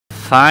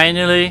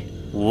finally,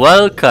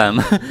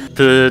 welcome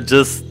to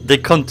just the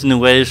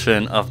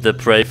continuation of the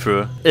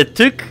playthrough. It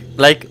took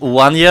like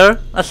 1 year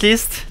at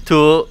least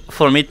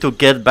for me to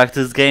get back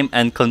to this game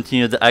and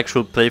continue the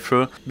actual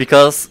playthrough,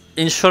 because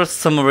in short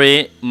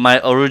summary,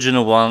 my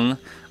original one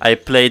I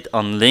played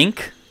on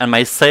Link and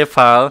my save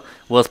file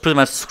was pretty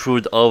much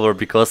screwed over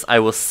because I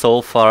was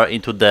so far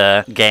into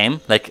the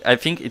game. Like, I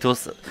think it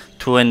was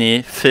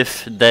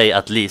 25th day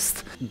at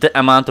least. The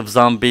amount of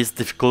zombies,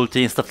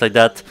 difficulty and stuff like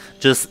that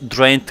just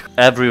drained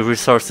every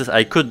resources.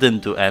 I couldn't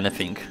do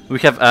anything. We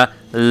have a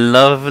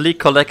lovely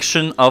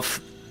collection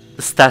of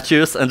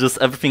statues and just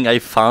everything I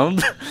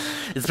found.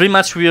 It's pretty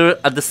much we're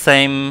at the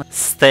same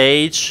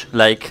stage,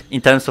 like in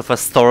terms of a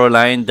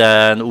storyline,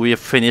 that we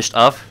finished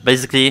off.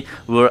 Basically,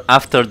 we're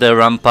after the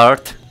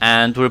rampart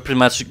and we're pretty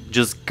much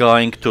just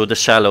going to the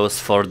shallows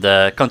for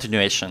the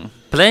continuation.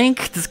 Playing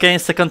this game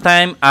second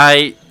time,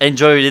 I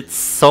enjoyed it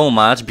so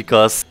much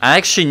because I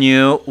actually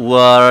knew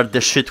where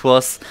the shit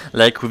was,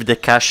 like with the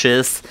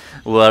caches,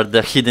 where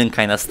the hidden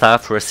kind of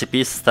stuff,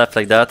 recipes, stuff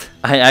like that.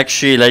 I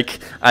actually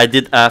I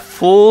did a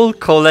full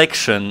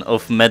collection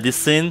of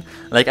medicine.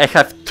 Like, I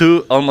have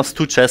almost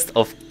two chests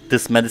of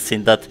this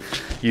medicine that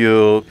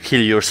you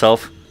heal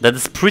yourself. That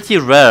is pretty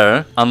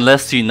rare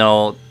unless you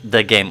know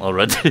the game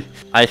already.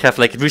 I have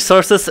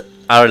resources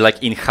are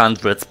in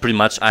hundreds pretty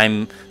much.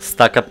 I'm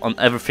stuck up on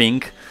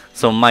everything.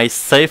 So my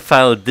save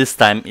file this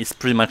time is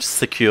pretty much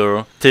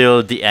secure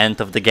till the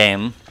end of the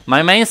game.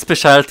 My main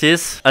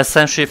specialties,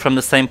 essentially from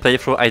the same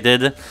playthrough I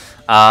did,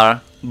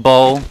 are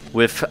bow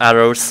with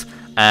arrows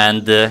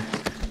and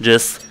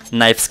just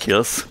knife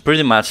skills,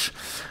 pretty much.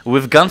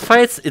 With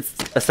gunfights, it's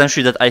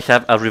essentially that I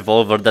have a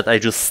revolver that I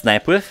just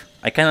snipe with.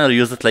 I kind of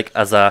use it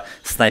as a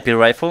sniper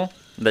rifle,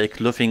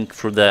 looking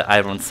through the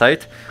iron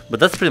sight, but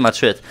that's pretty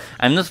much it.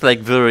 I'm not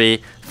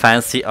very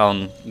fancy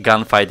on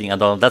gunfighting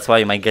at all. That's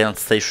why my gun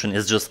station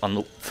is just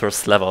on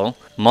first level.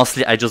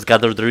 Mostly I just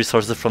gather the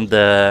resources from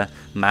the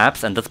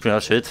maps and that's pretty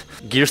much it.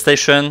 Gear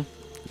station,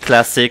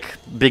 classic,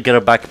 bigger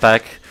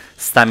backpack,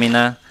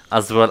 stamina,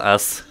 as well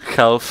as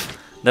health.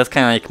 That's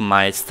kind of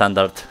my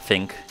standard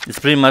thing. It's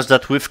pretty much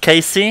that with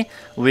Casey,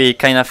 we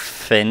kind of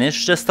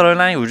finished the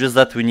storyline, which is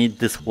that we need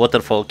this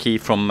waterfall key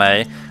from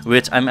May,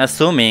 which I'm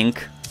assuming,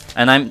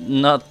 and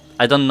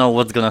I don't know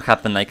what's gonna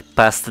happen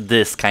past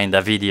this kind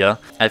of video.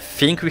 I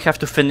think we have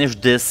to finish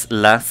this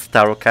last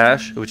tarot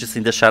cache, which is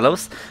in the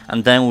shallows,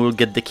 and then we'll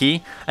get the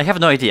key. I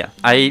have no idea.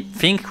 I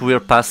think we're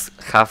past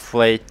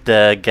halfway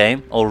the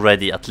game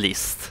already, at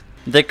least.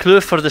 The clue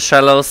for the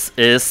shallows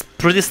is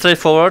pretty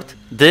straightforward.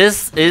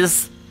 This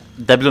is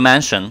the Blue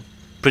Mansion,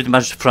 pretty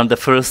much from the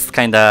first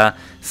kinda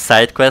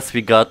side quest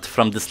we got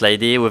from this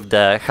lady with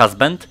the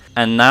husband,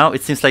 and now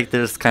it seems like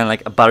there's kinda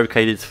a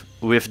barricaded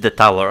with the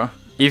tower.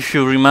 If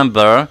you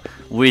remember,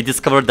 we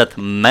discovered that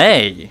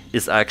May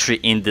is actually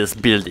in this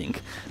building,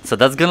 so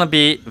that's gonna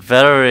be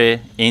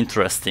very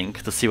interesting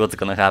to see what's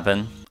gonna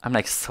happen. I'm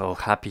so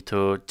happy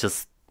to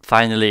just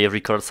finally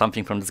record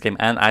something from this game,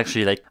 and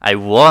actually I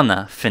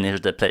wanna finish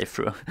the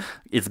playthrough.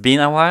 It's been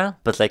a while,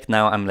 but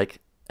now I'm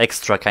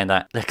extra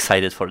kinda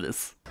excited for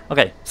this.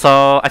 Okay,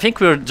 so I think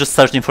we're just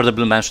searching for the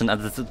Blue Mansion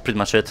and that's pretty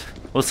much it.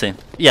 We'll see.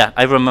 Yeah,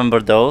 I remember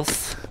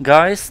those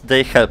guys,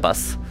 they help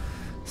us.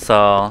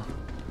 So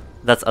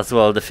that's as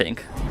well the thing.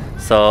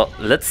 So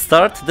let's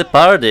start the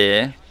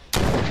party.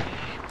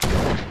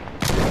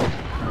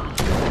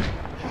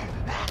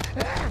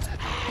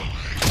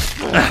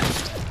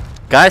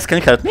 Guys, can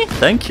you help me?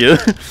 Thank you.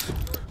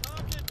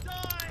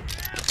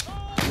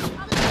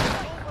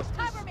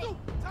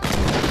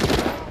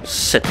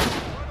 Shit.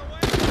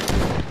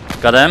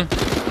 Got him.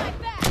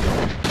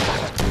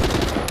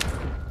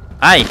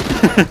 Aye!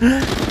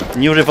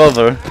 New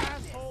revolver.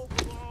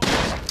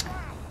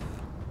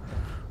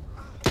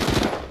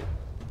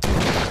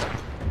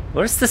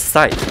 Where's the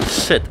sight?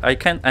 Shit, I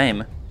can't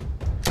aim.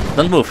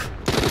 Don't move.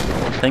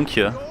 Thank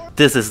you.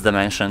 This is the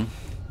mansion.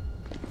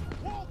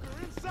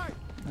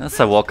 That's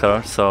a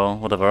walker, so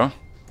whatever.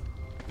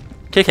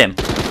 Kick him.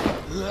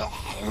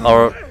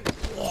 Or...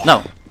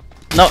 No.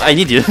 No, I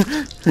need you.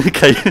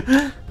 Okay.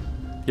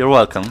 You're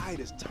welcome.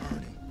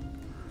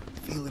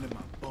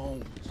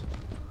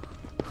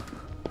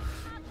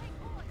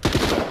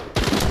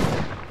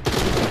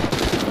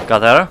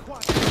 Got her.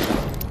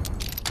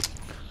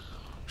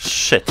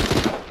 Shit.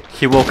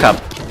 He woke up.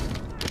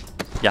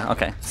 Yeah,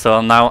 okay. So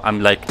now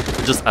I'm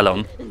just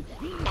alone.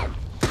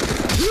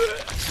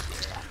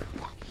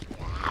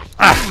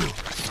 Ah!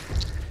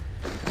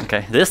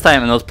 Okay, this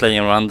time I'm not playing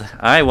around.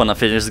 I wanna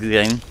finish the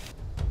game.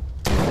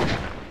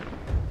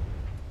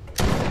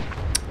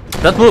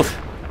 Don't move!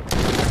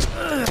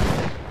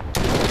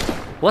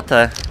 What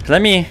the?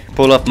 Let me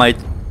pull up my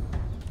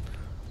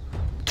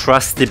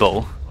trusty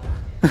bow.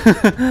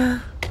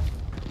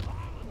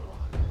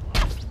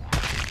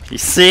 You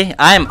see,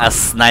 I'm a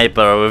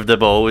sniper with the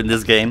bow in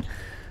this game.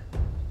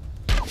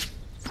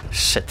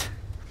 Shit.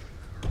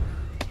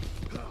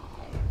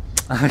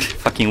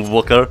 Fucking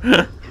walker.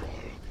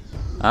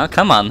 Ah,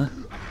 come on.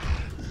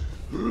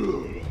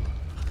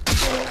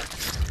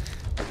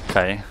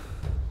 Okay.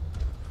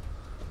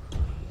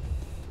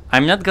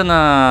 I'm not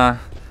gonna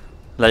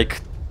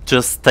like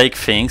just take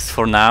things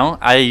for now.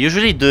 I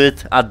usually do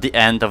it at the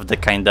end of the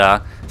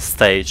kinda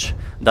stage.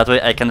 That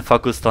way I can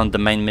focus on the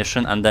main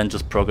mission and then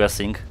just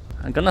progressing.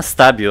 I'm gonna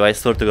stab you, I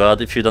swear to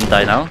God, if you don't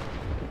die now.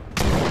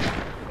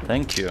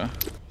 Thank you.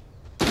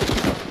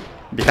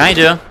 Behind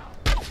you!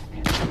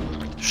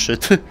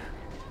 Shit.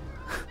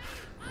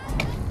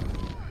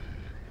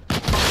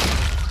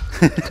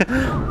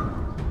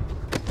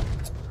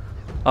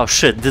 Oh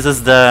shit, this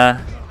is the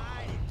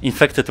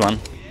infected one.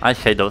 I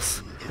hate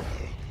those.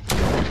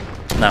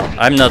 No,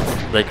 I'm not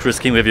like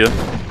risking with you.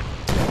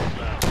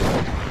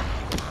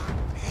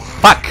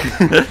 Fuck!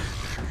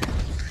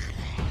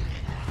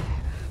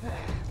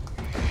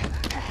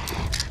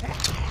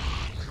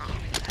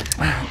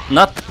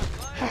 Not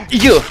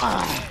you!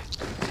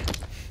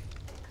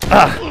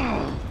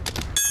 Ah.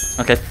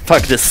 Okay,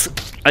 fuck this.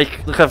 I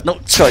have no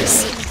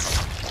choice.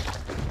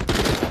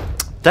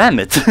 Damn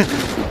it!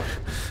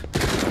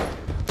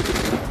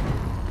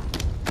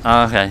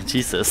 Okay,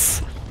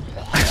 Jesus.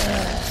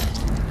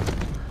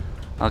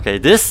 Okay,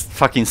 this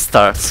fucking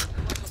starts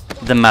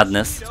the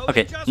madness.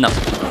 Okay, no.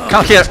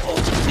 Come here!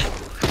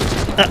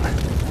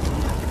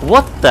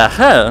 What the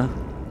hell?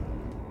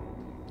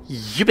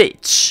 You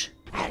bitch!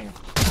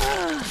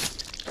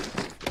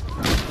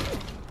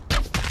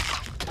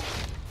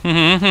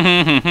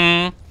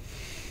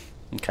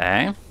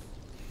 Okay.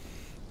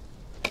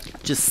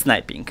 Just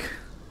sniping.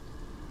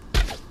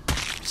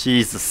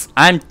 Jesus,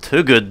 I'm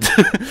too good.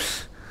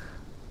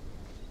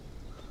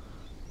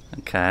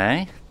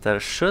 Okay, there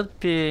should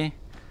be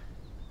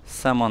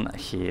someone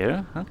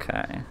here.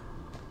 Okay.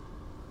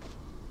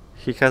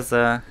 He has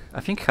a, I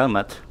think,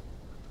 helmet.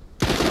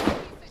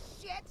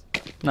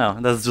 No,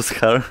 that's just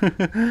her.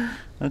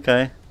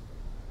 Okay.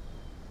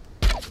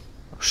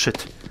 Oh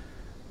shit.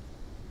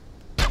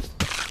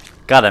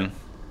 Got him.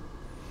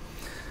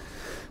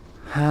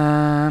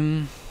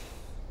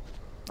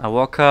 A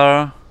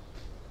walker.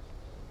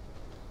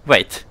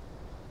 Wait.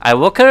 A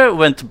walker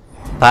went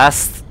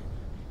past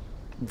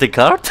the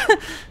guard?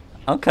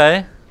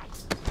 Okay.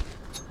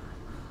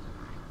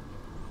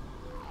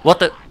 What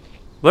the?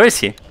 Where is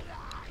he?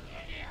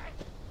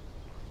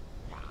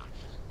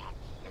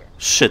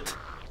 Shit.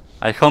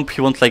 I hope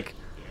he won't like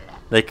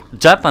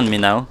jump on me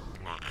now.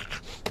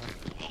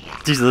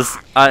 Jesus.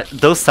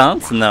 Those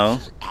sounds? No.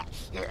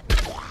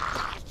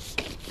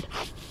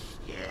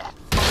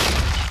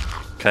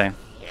 Okay.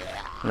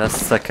 Last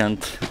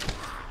second.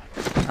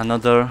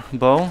 Another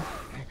bow.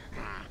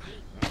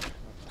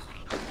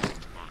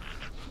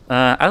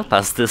 I'll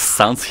pass this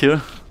sounds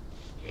here.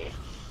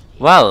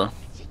 Well.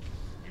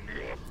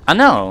 I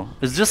know.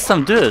 It's just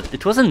some dude.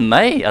 It wasn't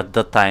May at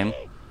that time.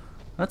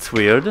 That's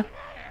weird.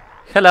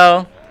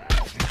 Hello.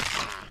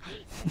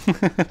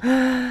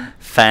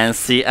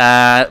 Fancy.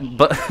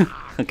 But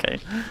okay.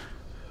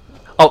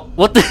 Oh,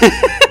 what the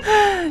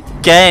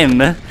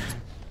game?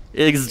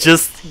 It's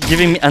just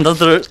giving me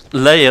another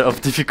layer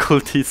of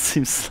difficulty, it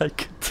seems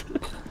like it.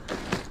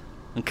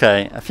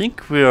 Okay, I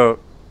think we're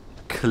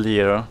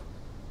clear.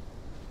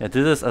 Yeah,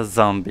 this is a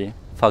zombie.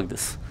 Fuck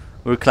this.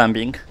 We're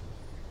climbing.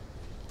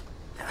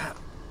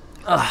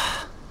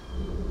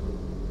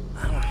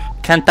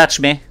 Can't touch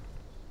me.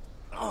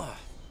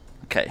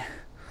 Okay.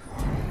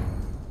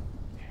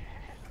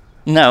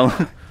 No.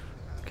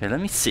 Okay, let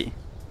me see.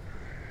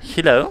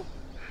 Hello?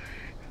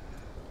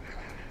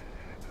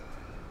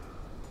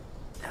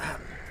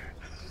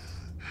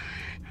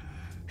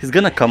 He's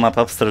gonna come up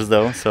upstairs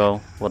though, so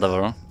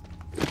whatever.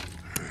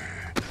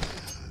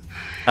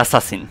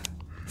 Assassin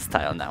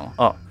style now.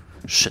 Oh,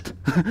 shit.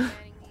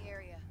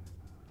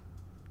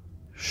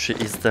 She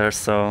is there,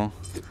 so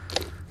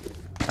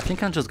I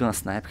think I'm just gonna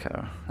snipe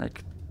her.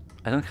 Like,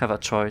 I don't have a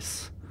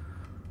choice.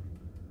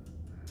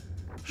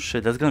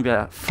 Shit, that's gonna be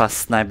a fast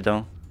snipe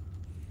though.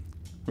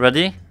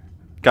 Ready?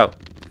 Go.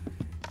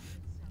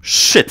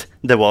 Shit,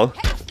 the wall.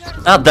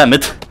 Ah, damn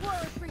it.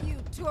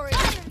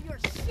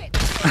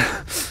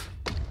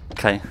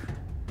 Okay.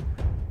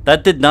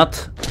 That did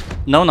not...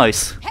 No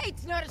noise.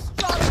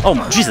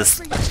 Oh, Jesus.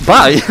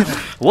 Bye!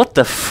 What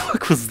the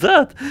fuck was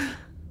that?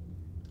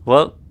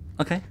 Well,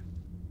 okay.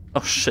 Oh,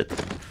 shit.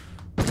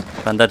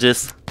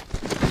 Bandages.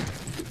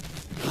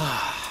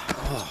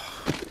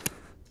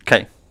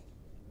 Okay.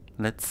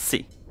 Let's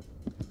see.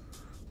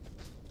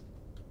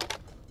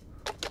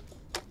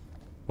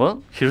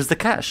 Well, here's the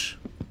cache.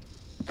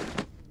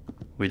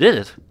 We did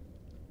it.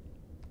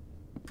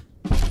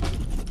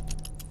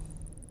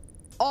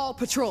 All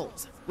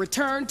patrols,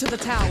 return to the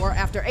tower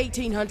after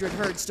 1800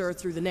 herd stir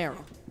through the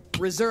Narrow.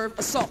 Reserve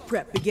assault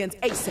prep begins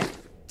ASAP.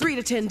 3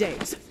 to 10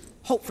 days.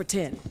 Hope for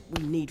 10.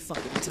 We need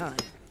fucking time.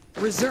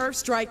 Reserve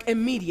strike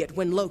immediate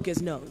when Loke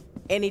is known.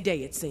 Any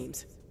day, it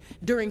seems.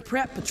 During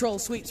prep, patrol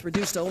sweeps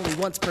reduced to only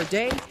once per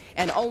day,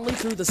 and only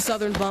through the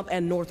southern bump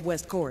and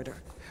northwest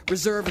corridor.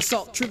 Reserve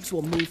assault troops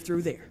will move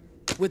through there.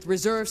 With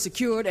reserve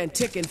secured and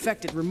tick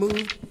infected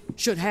removed,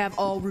 should have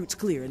all routes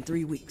clear in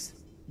 3 weeks.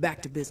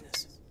 Back to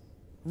business.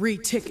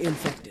 Re-tick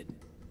infected.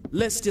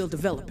 List still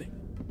developing.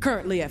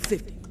 Currently at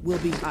 50. Will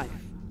be higher.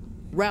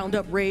 Round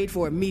up raid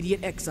for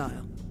immediate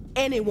exile.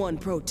 Anyone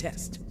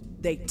protest,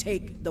 they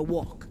take the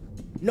walk.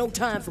 No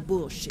time for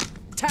bullshit.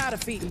 Tired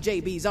of feeding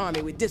JB's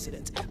army with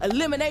dissidents.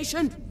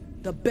 Elimination,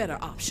 the better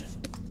option.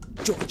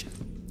 Georgia.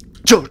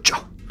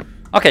 Georgia.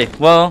 Okay,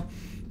 well,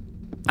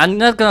 I'm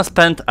not gonna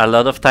spend a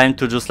lot of time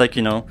to just like,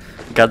 you know,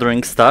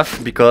 gathering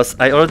stuff because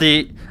I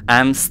already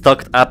am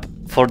stocked up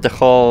for the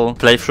whole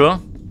playthrough.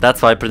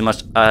 That's why pretty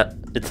much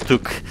it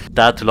took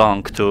that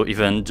long to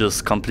even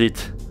just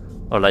complete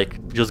or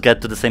like just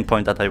get to the same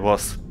point that I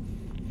was.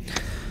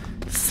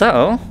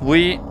 So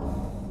we,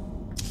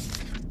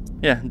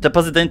 yeah,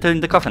 deposit the intel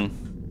in the coffin.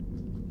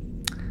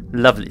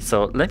 Lovely.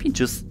 So let me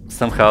just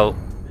somehow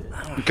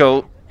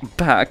go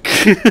back.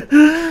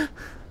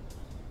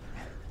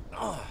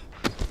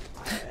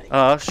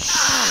 Oh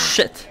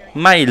shit,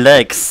 my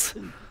legs.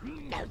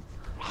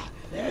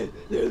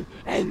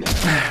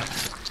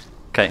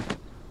 Okay,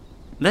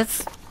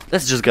 let's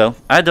just go.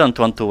 I don't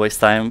want to waste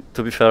time,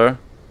 to be fair.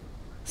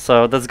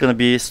 So that's gonna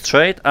be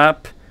straight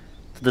up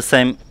to the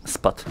same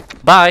spot.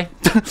 Bye.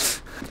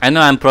 I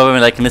know I'm probably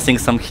like missing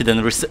some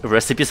hidden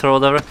recipes or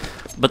whatever,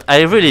 but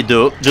I really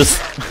do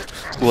just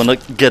wanna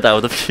get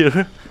out of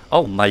here.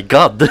 Oh my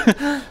god.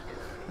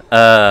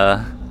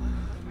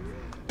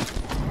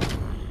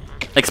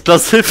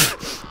 Explosive.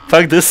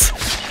 Fuck this.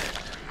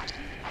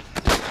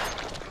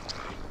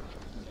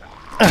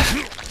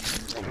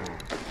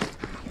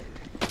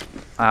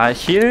 I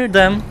hear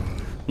them.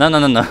 No.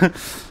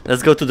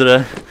 Let's go to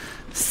the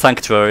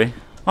sanctuary.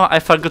 Oh, I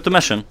forgot to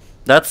mention.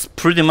 That's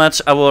pretty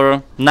much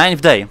our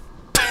 9th day.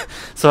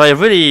 So I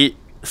really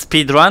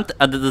speedrun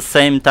and at the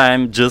same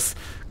time just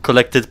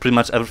collected pretty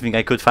much everything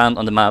I could find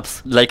on the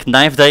maps. Like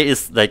 9th day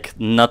is like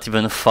not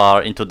even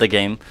far into the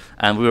game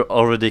and we're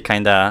already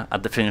kinda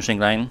at the finishing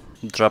line.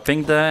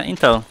 Dropping the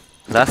intel.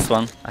 Last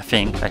one, I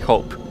think, I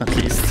hope, at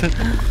least.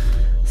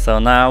 So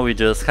now we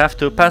just have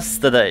to pass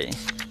the day.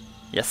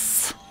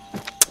 Yes.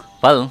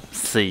 Well,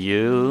 see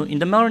you in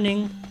the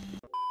morning.